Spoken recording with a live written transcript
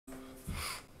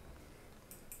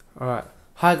Alright,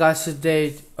 hi guys,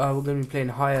 today we're going to be playing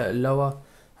higher and lower,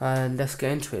 and let's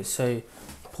get into it. So,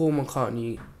 Paul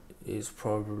McCartney is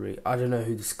probably, I don't know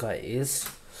who this guy is.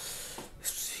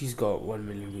 He's got 1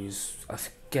 million views. I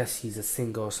guess he's a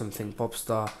singer or something, pop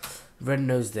star. Red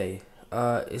Nose Day.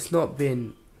 It's not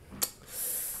been,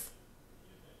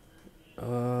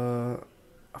 I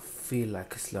feel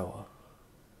like it's lower.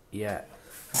 Yeah,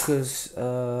 because,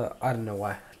 I don't know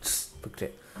why, I just booked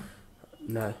it.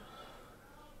 No.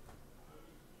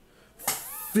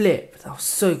 Flip, that was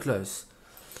so close.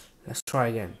 Let's try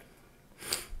again.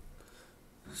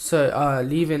 So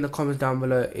leave in the comments down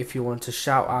below if you want to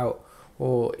shout out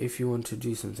or if you want to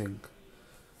do something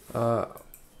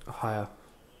higher.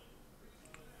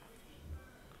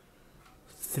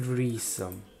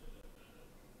 Threesome.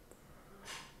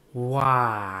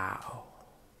 Wow.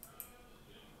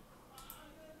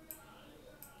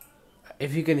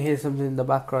 If you can hear something in the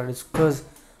background, it's because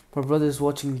my brother's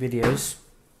watching videos.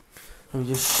 Let me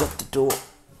just shut the door.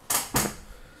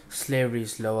 Slavery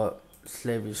is lower.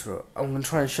 Slavery is lower. I'm gonna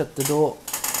try and shut the door.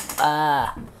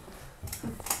 Ah.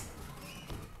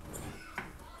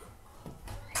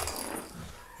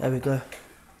 There we go.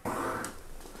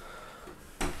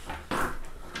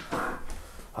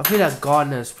 I feel like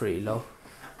Gardner's pretty low.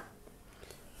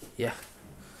 Yeah.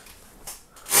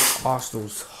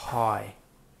 Arsenal's high.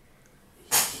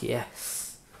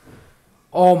 Yes.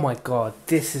 Oh my god,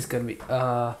 this is gonna be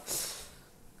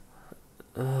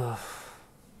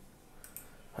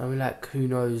I mean, like, who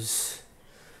knows?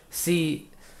 See,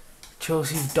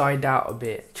 Chelsea's died out a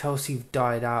bit. That's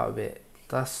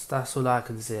all I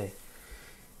can say.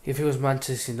 If it was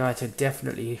Manchester United,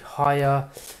 definitely higher.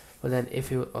 But then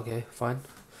if it okay, fine.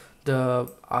 I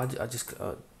just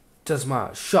doesn't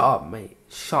matter. Shut up, mate.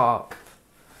 Shut up.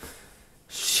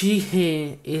 She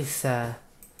here is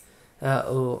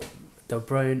or the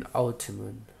Brown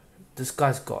Ultimate. This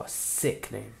guy's got a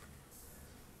sick name.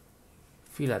 I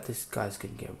feel like this guy's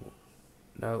gonna get more.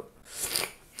 No.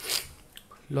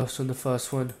 Lost on the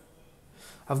first one.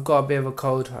 I've got a bit of a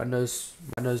cold. My nose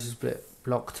is a bit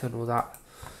blocked and all that.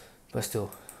 But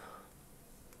still.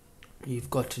 You've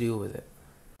got to deal with it.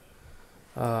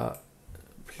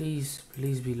 Please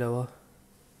be lower.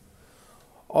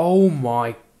 Oh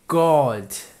my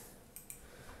god.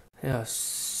 There are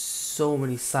so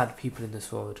many sad people in this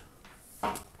world.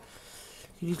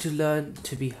 You need to learn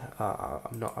to be.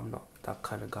 I'm not that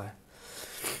kind of guy.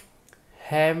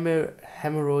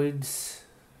 Hemorrhoids.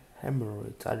 I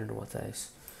don't know what that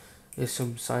is. It's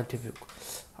some scientific.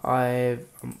 I'm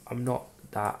not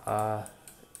that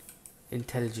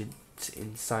intelligent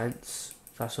in science.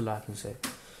 That's all I can say.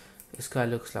 This guy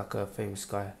looks like a famous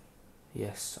guy.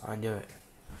 Yes, I know it.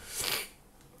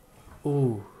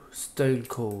 Ooh, Stone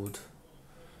Cold.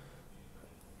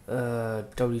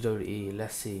 WWE.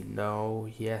 Let's see. No.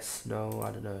 Yes. No.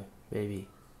 I don't know. Maybe.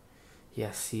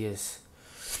 Yes, he is.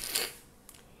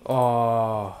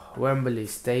 Oh, Wembley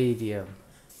Stadium.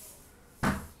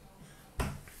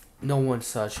 No one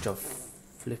searched of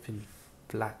flipping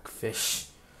Blackfish.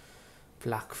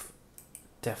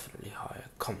 Definitely higher.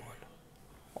 Come on.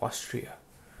 Austria.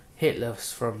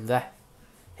 Hitler's from there.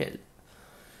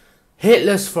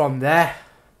 Hitler's from there.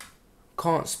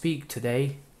 Can't speak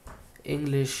today.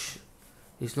 English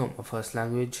is not my first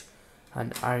language.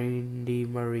 And Andy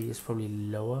Murray is probably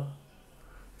lower.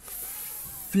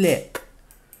 Flip.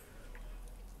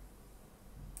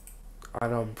 I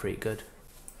know I'm pretty good.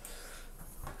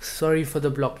 Sorry for the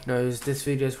blocked nose. This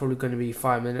video is probably going to be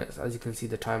 5 minutes, as you can see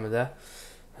the timer there.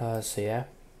 So yeah,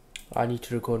 I need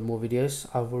to record more videos.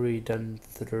 I've already done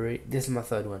 3. This is my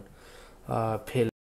third one. Pill.